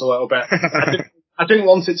the rules a little bit. I didn't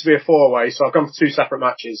want it to be a 4-way, so I've gone for 2 separate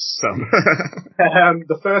matches.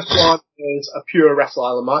 The first one is a pure Wrestle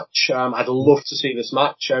Island match. I'd love to see this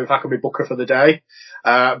match if I could be booker for the day.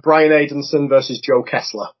 Brian Adenson versus Joe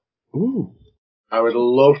Kessler. Ooh. I would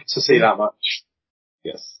love to see that match.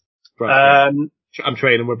 Yes. I'm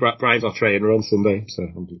training with Brian's our trainer on Sunday, so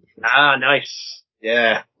nice.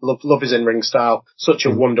 Yeah, love his in-ring style. Such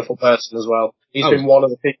a wonderful person as well. He's been one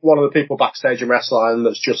of the people backstage in Wrestle Island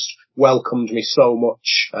that's just welcomed me so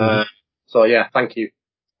much. So yeah, thank you,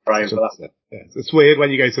 Brian, for that. Yeah. It's weird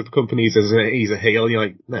when you go to companies as he's a heel, and you're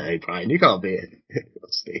like, no, Brian, you can't be a heel.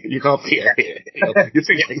 You're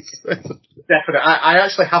too late. Definitely. I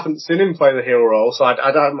actually haven't seen him play the heel role, so I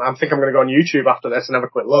think I'm going to go on YouTube after this and have a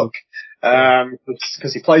quick look.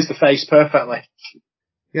 Because he plays the face perfectly.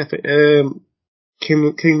 Yeah, but,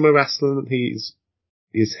 King of Wrestling, he's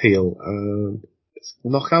heel. It's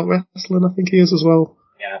Knockout Wrestling, I think he is as well.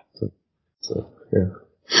 Yeah. So yeah.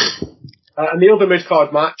 And the other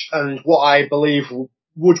mid-card match, and what I believe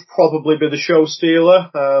would probably be the show stealer,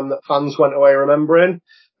 that fans went away remembering,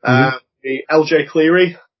 the LJ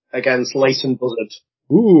Cleary against Leighton Buzzard.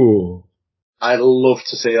 Ooh. I'd love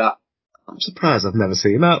to see that. I'm surprised I've never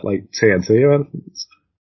seen that, like TNT or anything.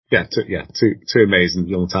 Two amazing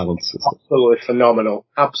young talents. Absolutely phenomenal.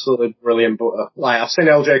 Absolutely brilliant. But I've seen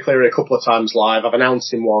LJ Cleary a couple of times live. I've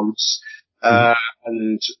announced him once.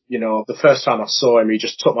 And, the first time I saw him, he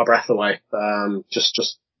just took my breath away.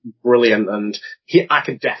 Just brilliant. And I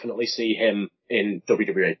could definitely see him in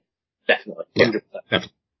WWE. Definitely. 100%.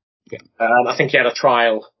 Yeah. I think he had a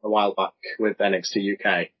trial a while back with NXT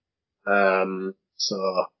UK.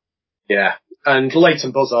 So, yeah. And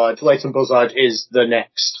Leighton Buzzard is the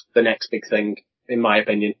next big thing, in my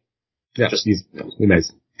opinion. Yeah, he's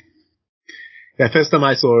amazing. Yeah, first time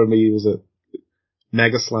I saw him, he was at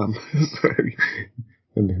Mega Slam.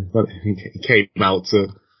 And he came out to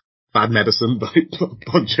Bad Medicine by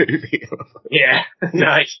Bon Jovi. Yeah,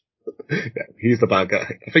 nice. Yeah, he's the bad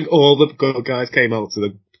guy. I think all the good guys came out to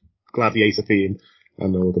the Gladiator theme,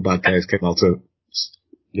 and all the bad guys came out to,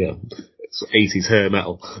 80s hair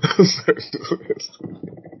metal.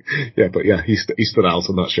 Yeah, but yeah, he stood out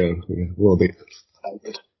on that show.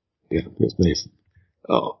 Yeah, it's amazing.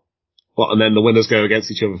 Oh. What, and then the winners go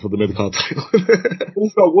against each other for the mid-card title.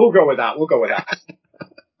 We'll go with that.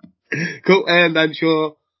 Cool, and then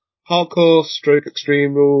your hardcore stroke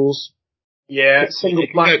extreme rules. Yeah, single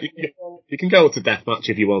match. You can go to deathmatch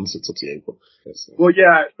if you want, it's up to you. But well,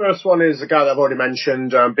 yeah, first one is a guy that I've already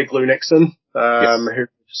mentioned, Big Lou Nixon, who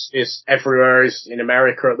is everywhere. He's in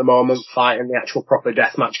America at the moment, fighting the actual proper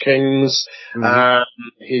deathmatch kings.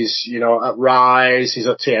 He's, at Rise, he's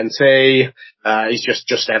at TNT, he's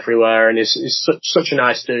just everywhere, and he's such a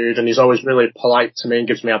nice dude, and he's always really polite to me and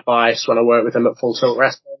gives me advice when I work with him at Full Tilt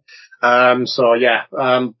Wrestling.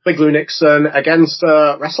 Big Lou Nixon against,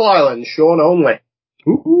 Wrestle Island, Sean Only.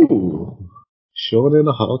 Ooh. Sean in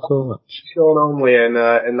a hardcore match. Sean Only in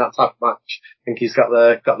that type of match. I think he's got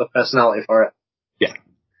the personality for it. Yeah.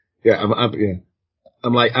 Yeah,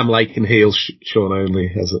 I'm liking heel Sean Only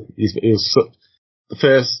he was the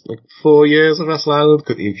first 4 years of Wrestle Island,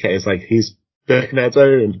 because the UK is he's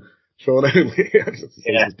Birkenheader and Sean Only.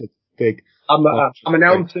 Yeah. Big. I'm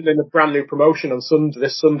announcing in a brand new promotion on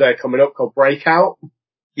this Sunday coming up called Breakout.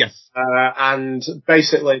 Yes. And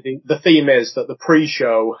basically the theme is that the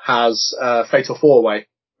pre-show has a fatal 4-way,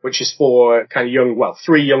 which is for kind of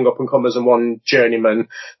 3 young up-and-comers and 1 journeyman.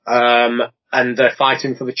 And they're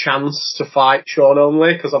fighting for the chance to fight Sean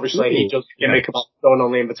Only, because obviously he does gimmick about Sean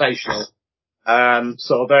Only Invitational.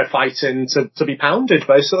 So they're fighting to be pounded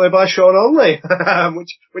basically by Sean Only,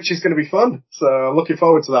 which is going to be fun. So I'm looking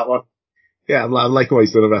forward to that one. Yeah, I'm liking what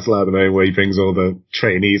he's done at Wrestle Island, where he brings all the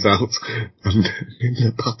trainees out, and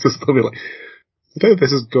the doctors will be like, I don't know if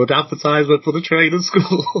this is good advertisement for the training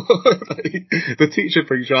school. The teacher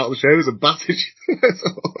brings you out the shows and batters you.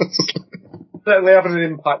 Certainly having an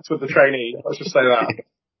impact with the trainees, let's just say that.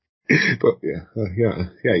 But yeah,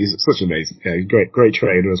 he's such an amazing, he's great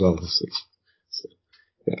trainer as well. So,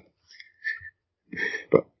 yeah.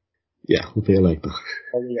 But yeah, we'll be like that.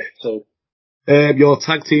 Your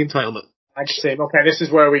tag team title match. Tag team. Okay, this is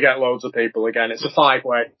where we get loads of people again. It's a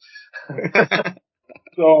 5-way.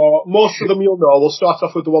 So most of them you'll know. We'll start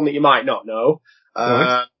off with the one that you might not know.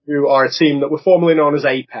 Right. Who are a team that were formerly known as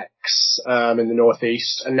Apex in the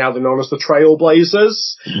Northeast, and now they're known as the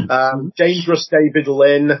Trailblazers. Dangerous David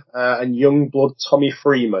Lynn and Youngblood Tommy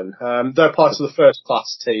Freeman. They're part of the first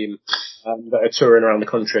class team that are touring around the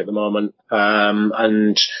country at the moment,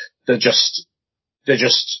 and they're just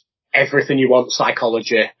everything you want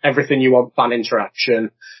psychology, everything you want fan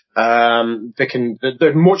interaction.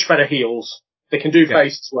 They're much better heels. They can do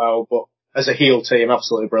face as well, but as a heel team,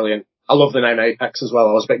 absolutely brilliant. I love the name Apex as well.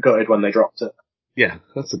 I was a bit gutted when they dropped it. Yeah,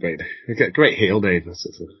 that's a great heel name.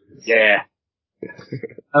 Yeah.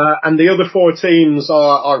 And the other 4 teams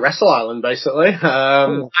are Wrestle Island, basically.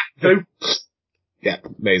 Act 2. Yeah,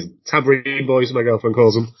 amazing. Tambourine Boys, my girlfriend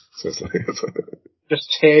calls them. So it's like, just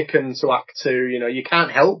taken to Act 2. You know, you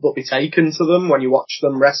can't help but be taken to them when you watch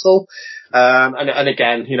them wrestle. And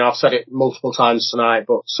again, you know, I've said it multiple times tonight,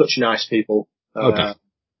 but such nice people.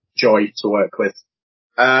 Joy to work with.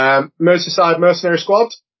 Merseyside Mercenary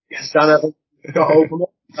Squad. Yes. Dan Evans got over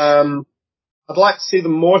them. I'd like to see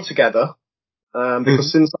them more together,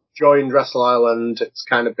 because since I've joined Wrestle Island, it's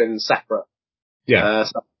kind of been separate. Yeah.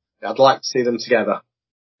 So I'd like to see them together.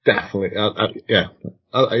 Definitely. Yeah.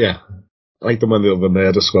 I like them when they were the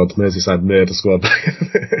Murder Squad, Merseyside Murder Squad.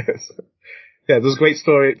 Yeah, there's a great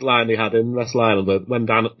storyline they had in Wrestle Island where when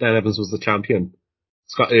Dan Evans was the champion,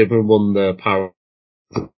 Scott Urban won the power.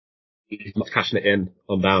 He's not cashing it in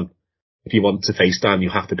on Dan. If you want to face Dan, you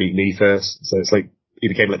have to beat me first. So it's like, he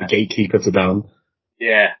became like the gatekeeper to Dan.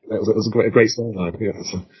 Yeah. It was a great storyline. Yeah,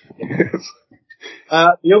 so.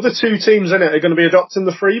 The other 2 teams in it are going to be adopting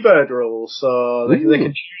the Freebird rules, so they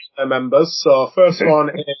can choose their members. So first one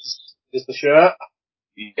is the shirt.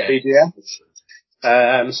 BGF.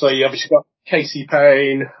 So you obviously got Casey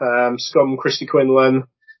Payne, Scum, Christy Quinlan,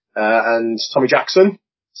 and Tommy Jackson.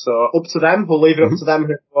 So up to them. We'll leave it up to them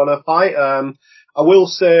who want to fight. I will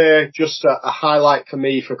say just a highlight for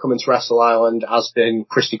me for coming to Wrestle Island has been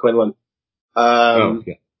Christy Quinlan.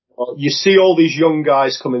 You see all these young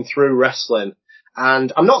guys coming through wrestling,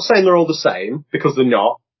 and I'm not saying they're all the same, because they're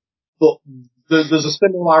not, but there's a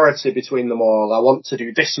similarity between them all. I want to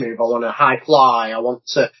do this move, I want to high fly, I want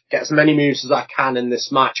to get as many moves as I can in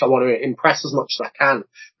this match, I want to impress as much as I can.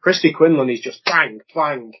 Christy Quinlan is just bang,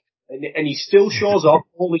 bang, and he still shows off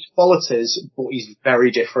all his qualities, but he's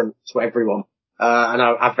very different to everyone. And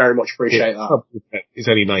I very much appreciate that. He's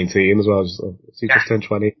only 19 as well, so he just turned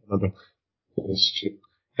 20, I remember.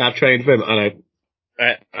 I've trained with him, and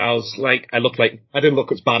I was like, I didn't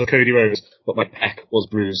look as bad as Cody Rhodes, but my pec was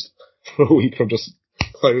bruised for a week from just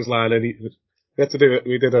clothesline, and we had to do it.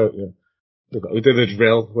 We did a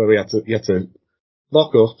drill where you had to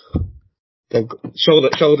lock up, then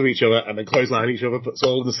shoulder each other, and then clothesline each other, but it's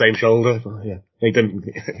all in the same shoulder. But yeah, he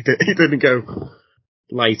didn't go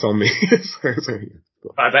light on me. so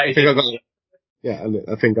I bet he did. And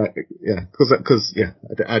I think because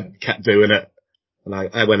I kept doing it. And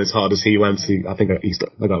I went as hard as he went. I think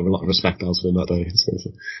I got a lot of respect out of him that day.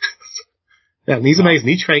 So. Yeah, and he's amazing.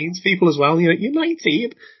 He trains people as well. You're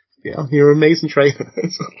 19. Yeah, you're an amazing trainer.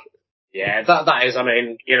 Yeah, that is, I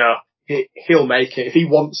mean, you know, he'll make it. If he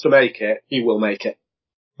wants to make it, he will make it.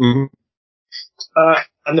 Mm-hmm.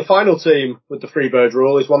 And the final team with the Freebird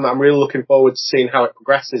rule is one that I'm really looking forward to seeing how it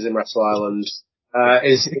progresses in Wrestle Island.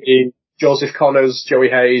 Is the Joseph Connors, Joey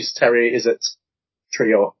Hayes, Terry Izzett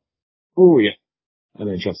trio. Oh, yeah. And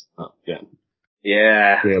interesting.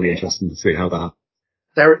 Yeah. Really interesting to see how that.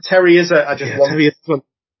 Terry is Terry is one.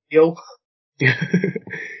 Heel.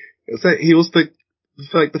 So he was the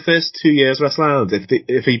first 2 years of Wrestle Island.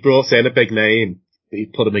 If he brought in a big name,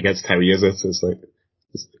 he'd put him against Terry Izzett. And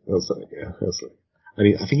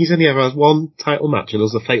I think he's only ever had one title match, and it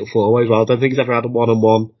was a Fatal 4-Way as well. I don't think he's ever had a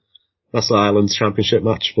one-on-one Wrestle Island championship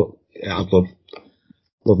match, but yeah, I'd love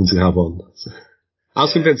him to have one. So. I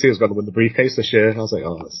was convinced he was going to win the briefcase this year. I was like,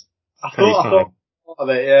 that's I thought of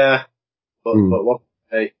it, yeah. But what?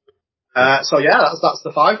 Hey. So yeah, that's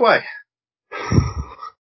the 5-way.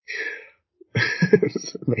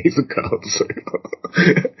 It's amazing cards.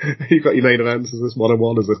 You've got your main events. Is this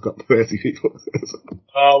 1-on-1? Has this got 30 people?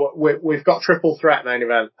 We've got triple threat main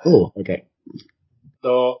event. Oh, okay.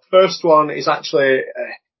 So first one is actually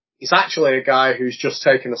a guy who's just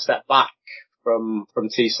taken a step back from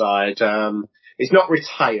T-side. He's not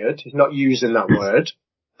retired. He's not using that word.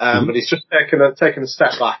 But he's just taken a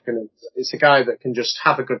step back, and it's a guy that can just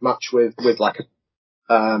have a good match with like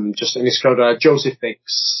and he's called Joseph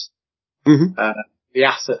Biggs. The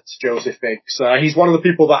asset, Joseph Biggs. He's one of the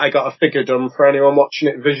people that I got a figure done for anyone watching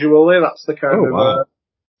it visually. That's the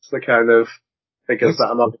kind of figures that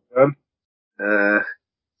I'm having done.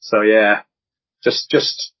 So yeah,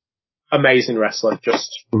 just amazing wrestler.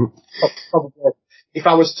 Just probably, if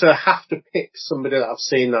I was to have to pick somebody that I've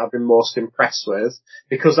seen that I've been most impressed with,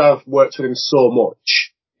 because I've worked with him so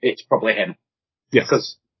much, it's probably him. Yes.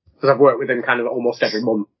 Because I've worked with him kind of almost every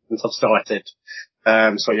month since I've started.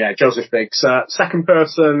 So yeah, Joseph Biggs. Second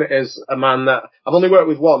person is a man that I've only worked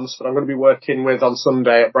with once, but I'm going to be working with on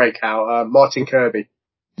Sunday at Breakout, Martin Kirby.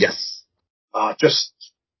 Yes. Just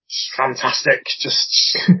fantastic.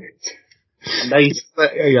 Just amazing.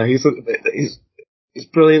 Yeah, he's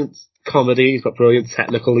brilliant comedy. He's got brilliant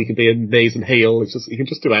technical. He can be an amazing heel. He can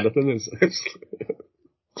just do anything.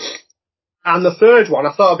 And the third one,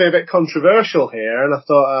 I thought I'd be a bit controversial here, and I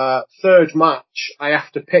thought, third match, I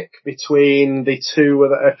have to pick between the two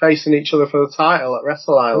that are facing each other for the title at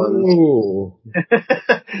Wrestle Island. Ooh.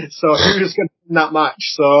 So who's going to win that match?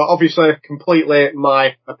 So obviously, completely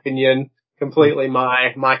my opinion, completely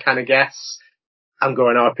my kind of guess. I'm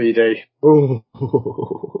going RPD. Ooh.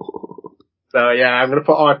 So yeah, I'm going to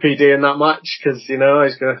put RPD in that match, because,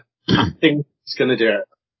 I think he's going to do it.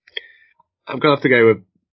 I'm going to have to go with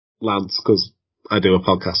Lance, because I do a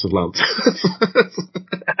podcast with Lance.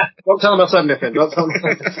 Don't tell him I said anything.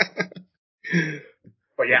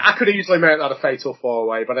 But yeah, I could easily make that a fatal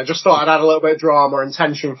 4-way, but I just thought I'd add a little bit of drama and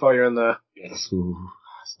tension for you in there. Yes.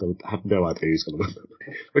 I have no idea who's going to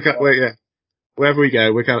win. Wherever we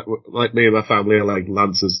go, like me and my family are like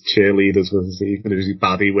Lance's cheerleaders with us, even if he's a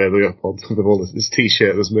baddie, where they're up on with all his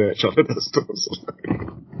t-shirt, his merch on it and stuff.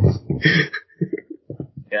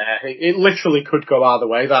 Yeah, it literally could go either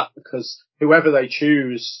way, because whoever they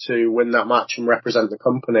choose to win that match and represent the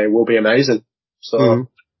company will be amazing. So,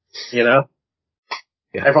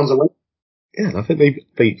 everyone's a win. Yeah, and I think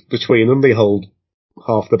they between them, they hold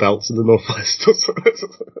half the belts in the Northwest.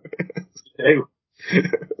 They do.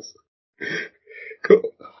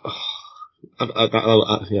 Cool. I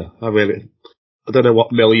don't know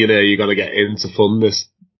what millionaire you're going to get in to fund this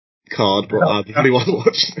card, but I really want to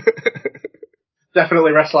watch it.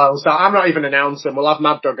 Definitely Wrestle Island style. I'm not even announcing. We'll have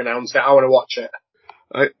Mad Dog announce it. I want to watch it.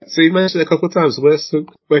 So you mentioned it a couple of times.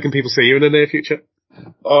 Where can people see you in the near future?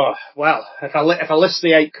 Oh, well, if I list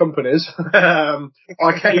the 8 companies,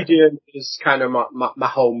 Arcadian is kind of my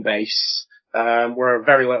home base. We're a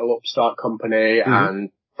very little upstart company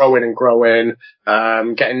and growing and growing,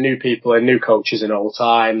 getting new people and new coaches in all the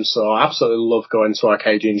time. So I absolutely love going to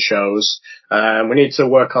Arcadian shows. We need to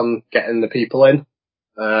work on getting the people in,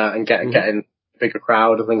 and getting bigger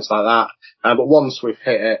crowd and things like that. But once we've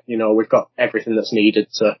hit it, we've got everything that's needed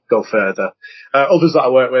to go further. Others that I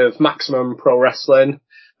work with, Maximum Pro Wrestling,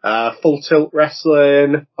 Full Tilt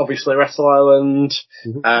Wrestling, obviously Wrestle Island,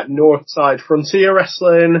 Northside Frontier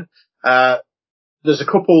Wrestling. There's a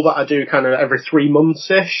couple that I do kind of every 3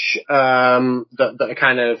 months-ish, that are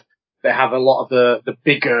kind of, they have a lot of the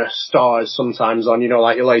bigger stars sometimes on,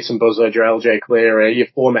 like your Leighton Buzzard, your LJ Cleary, your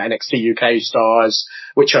former NXT UK stars,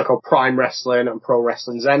 which are called Prime Wrestling and Pro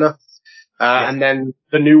Wrestling Zenith. And then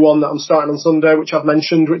the new one that I'm starting on Sunday, which I've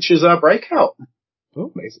mentioned, which is Breakout.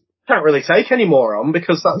 Oh, amazing. Can't really take any more on,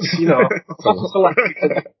 because that's, all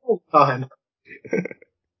the time.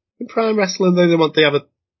 In Prime Wrestling,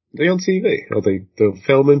 they on TV? Or they're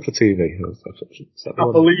filming for TV? I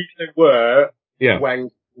believe they were when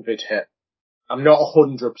COVID hit. I'm not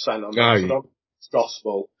 100% on that, so I don't know if it's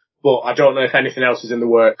gospel. But I don't know if anything else is in the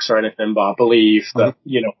works or anything, but I believe that,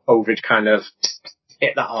 COVID kind of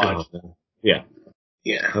hit that hard. Yeah.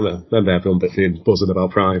 I remember everyone being buzzing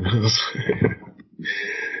about Prime.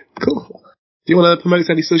 Cool. Do you want to promote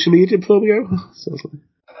any social media before we go?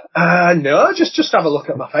 No, just have a look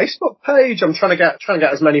at my Facebook page. I'm trying to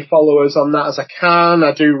get as many followers on that as I can.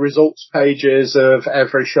 I do results pages of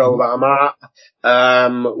every show that I'm at,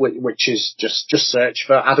 which is just search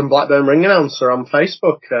for Adam Blackburn Ring Announcer on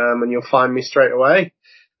Facebook, and you'll find me straight away.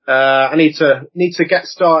 I need to get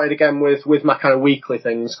started again with my kind of weekly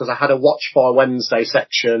things, because I had a Watch for Wednesday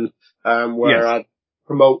section, where I'd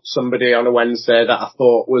promote somebody on a Wednesday that I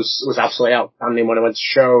thought was absolutely outstanding when I went to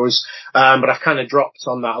shows. But I've kind of dropped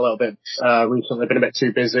on that a little bit, recently, been a bit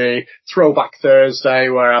too busy. Throwback Thursday,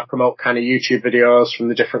 where I promote kind of YouTube videos from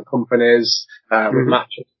the different companies, with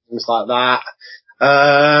matches, things like that.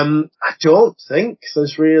 I don't think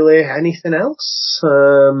there's really anything else.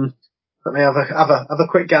 Let me have a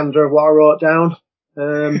quick gander of what I wrote down.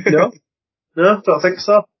 No, don't think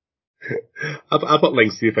so. I'll put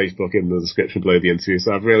links to your Facebook in the description below the interview,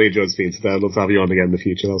 so I've really enjoyed speaking today. I'd love to have you on again in the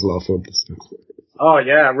future. That was a lot of fun. Oh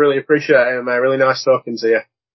yeah, I really appreciate it, mate. Really nice talking to you.